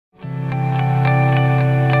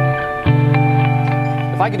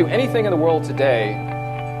I could do anything in the world today,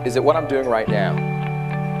 is it what I'm doing right now?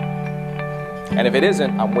 And if it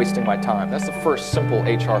isn't, I'm wasting my time. That's the first simple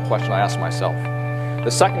HR question I ask myself.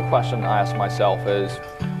 The second question I ask myself is,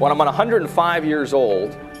 when I'm 105 years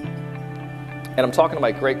old, and I'm talking to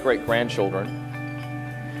my great-great-grandchildren,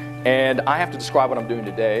 and I have to describe what I'm doing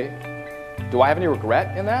today, do I have any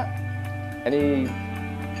regret in that? Any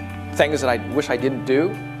things that I wish I didn't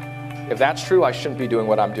do? If that's true, I shouldn't be doing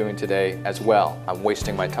what I'm doing today as well. I'm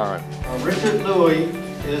wasting my time. Richard Lui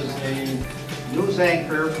is a news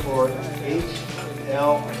anchor for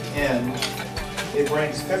HLN. He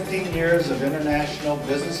brings 15 years of international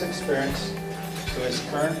business experience to his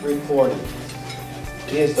current reporting.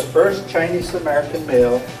 He is the first Chinese-American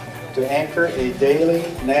male to anchor a daily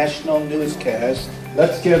national newscast.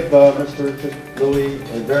 Let's give Mr. Richard Lui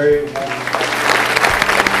a very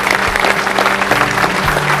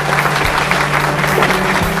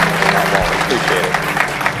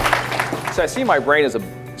So I see my brain as a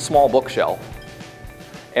small bookshelf,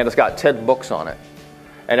 and it's got 10 books on it.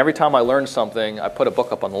 And every time I learn something, I put a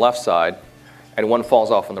book up on the left side, and one falls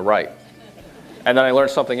off on the right. And then I learn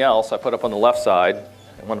something else, I put up on the left side,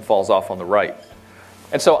 and one falls off on the right.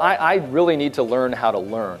 And so I really need to learn how to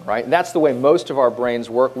learn, right? And that's the way most of our brains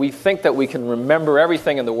work. We think that we can remember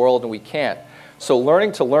everything in the world, and we can't. So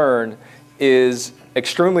learning to learn is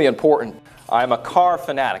extremely important. I'm a car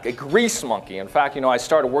fanatic, a grease monkey. In fact, I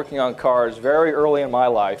started working on cars very early in my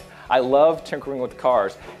life. I love tinkering with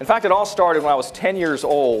cars. In fact, it all started when I was 10 years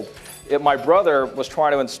old. My brother was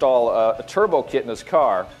trying to install a turbo kit in his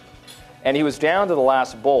car, and he was down to the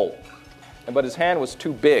last bolt, but his hand was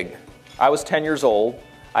too big. I was 10 years old.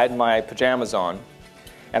 I had my pajamas on,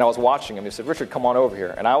 and I was watching him. He said, "Richard, come on over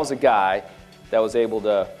here." And I was a guy that was able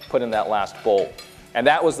to put in that last bolt. And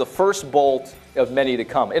that was the first bolt of many to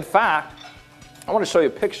come. In fact, I want to show you a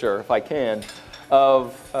picture, if I can,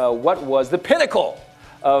 of what was the pinnacle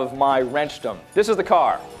of my wrenchdom. This is the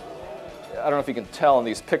car. I don't know if you can tell in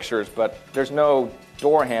these pictures, but there's no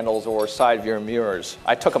door handles or side view mirrors.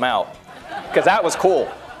 I took them out, because that was cool.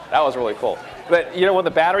 That was really cool. But when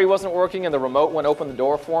the battery wasn't working and the remote wouldn't open the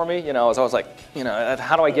door for me, I was like,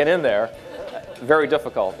 how do I get in there? Very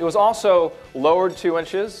difficult. It was also lowered 2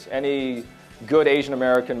 inches. Any good Asian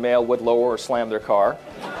American male would lower or slam their car.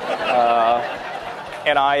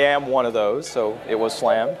 And I am one of those, so it was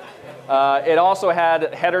slammed. It also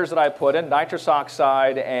had headers that I put in, nitrous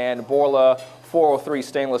oxide and Borla 403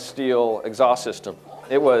 stainless steel exhaust system.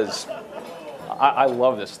 It was, I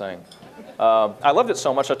love this thing. I loved it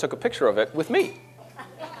so much I took a picture of it with me.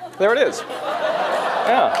 There it is.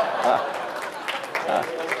 Yeah.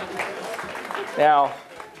 Now,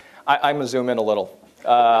 I'm going to zoom in a little.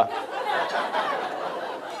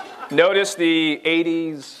 Notice the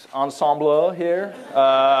 80s ensemble here.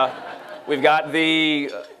 We've got the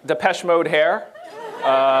Depeche Mode hair,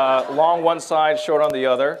 long one side, short on the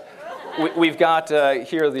other. We've got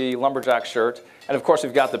here the lumberjack shirt, and of course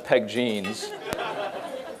we've got the peg jeans.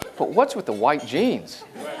 But what's with the white jeans?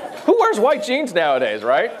 Who wears white jeans nowadays,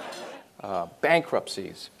 right?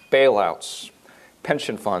 Bankruptcies, bailouts,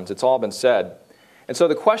 pension funds, it's all been said. And so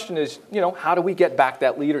the question is, how do we get back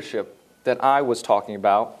that leadership that I was talking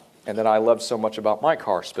about and that I loved so much about my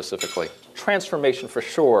car specifically? Transformation for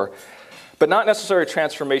sure, but not necessarily a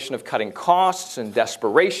transformation of cutting costs and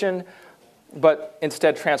desperation, but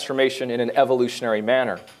instead transformation in an evolutionary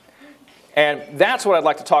manner. And that's what I'd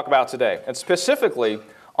like to talk about today, and specifically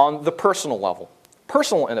on the personal level,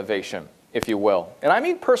 personal innovation, if you will. And I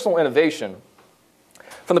mean personal innovation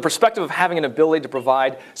from the perspective of having an ability to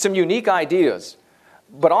provide some unique ideas,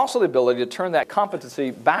 but also the ability to turn that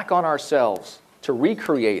competency back on ourselves, to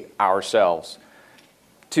recreate ourselves,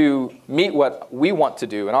 to meet what we want to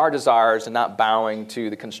do and our desires and not bowing to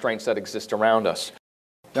the constraints that exist around us.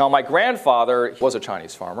 Now, my grandfather was a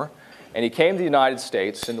Chinese farmer, and he came to the United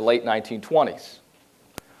States in the late 1920s.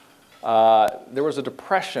 There was a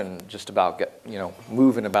depression just about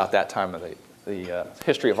moving about that time of the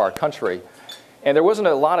history of our country. And there wasn't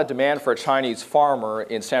a lot of demand for a Chinese farmer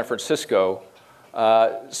in San Francisco,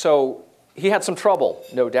 so he had some trouble,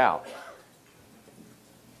 no doubt.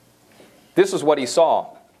 This is what he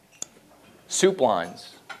saw: soup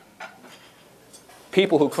lines,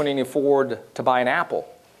 people who couldn't even afford to buy an apple.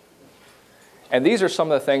 And these are some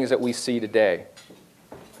of the things that we see today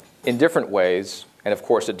in different ways, and of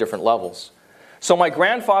course at different levels. So my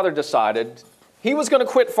grandfather decided he was going to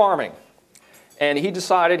quit farming, and he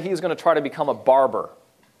decided he was going to try to become a barber.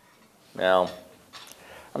 Now,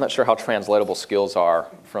 I'm not sure how translatable skills are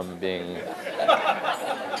from being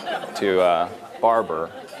to barber.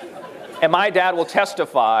 And my dad will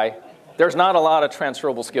testify there's not a lot of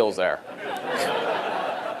transferable skills there.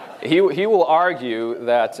 He will argue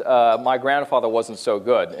that my grandfather wasn't so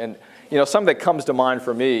good. And something that comes to mind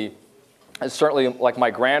for me is certainly like my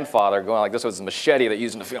grandfather going like this with his machete that he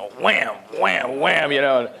used in the field, wham, wham, wham,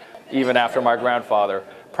 and even after my grandfather,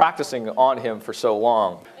 practicing on him for so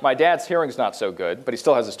long. My dad's hearing's not so good, but he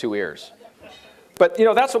still has his 2 ears. But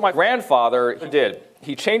that's what my grandfather did.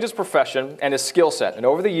 He changed his profession and his skill set, and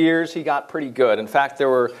over the years he got pretty good. In fact,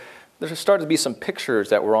 there started to be some pictures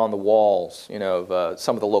that were on the walls, of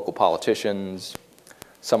some of the local politicians,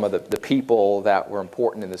 some of the people that were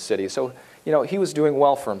important in the city. So, he was doing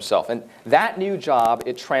well for himself. And that new job,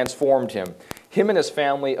 it transformed him. Him and his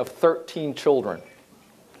family of 13 children.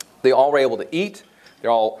 They all were able to eat,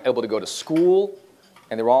 they're all able to go to school,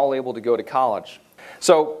 and they're all able to go to college.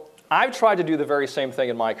 So I've tried to do the very same thing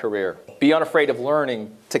in my career. Be unafraid of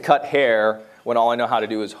learning to cut hair when all I know how to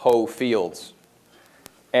do is hoe fields.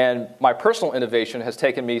 And my personal innovation has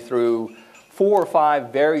taken me through 4 or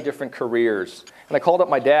 5 very different careers. And I called up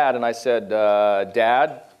my dad and I said,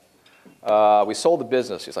 Dad, we sold the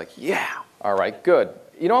business. He's like, yeah, all right, good.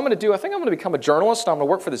 You know what I'm going to do? I think I'm going to become a journalist. I'm going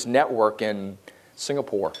to work for this network in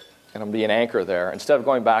Singapore. And I'm going to be an anchor there instead of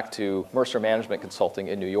going back to Mercer Management Consulting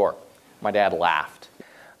in New York. My dad laughed.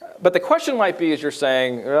 But the question might be, as you're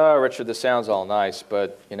saying, oh, Richard, this sounds all nice,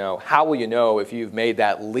 but how will you know if you've made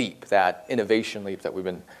that leap, that innovation leap that we've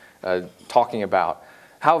been talking about?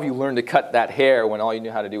 How have you learned to cut that hair when all you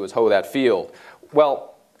knew how to do was hoe that field?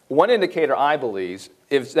 Well, one indicator, I believe,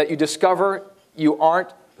 is that you discover you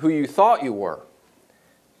aren't who you thought you were,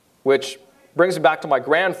 which brings me back to my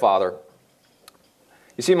grandfather.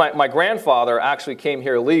 You see, my grandfather actually came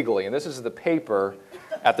here legally, and this is the paper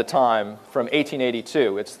at the time from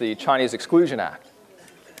 1882. It's the Chinese Exclusion Act.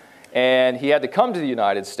 And he had to come to the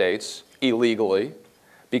United States illegally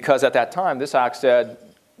because at that time this act said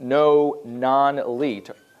no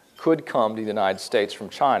non-elite could come to the United States from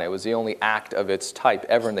China. It was the only act of its type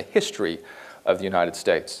ever in the history of the United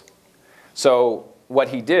States. So what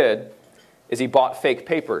he did is he bought fake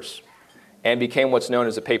papers and became what's known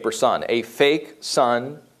as a paper son, a fake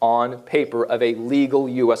son on paper of a legal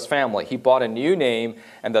U.S. family. He bought a new name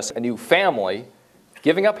and thus a new family,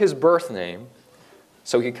 giving up his birth name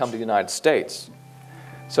so he could come to the United States.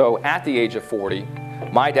 So at the age of 40,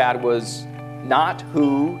 my dad was not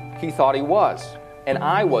who he thought he was, and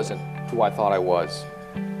I wasn't who I thought I was,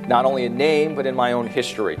 not only in name, but in my own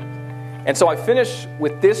history. And so I finish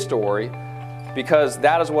with this story because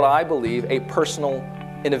that is what I believe a personal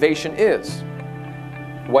innovation is.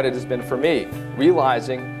 What it has been for me,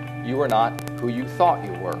 realizing you are not who you thought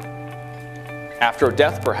you were. After a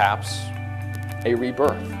death, perhaps, a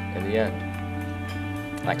rebirth in the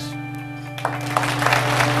end. Thanks.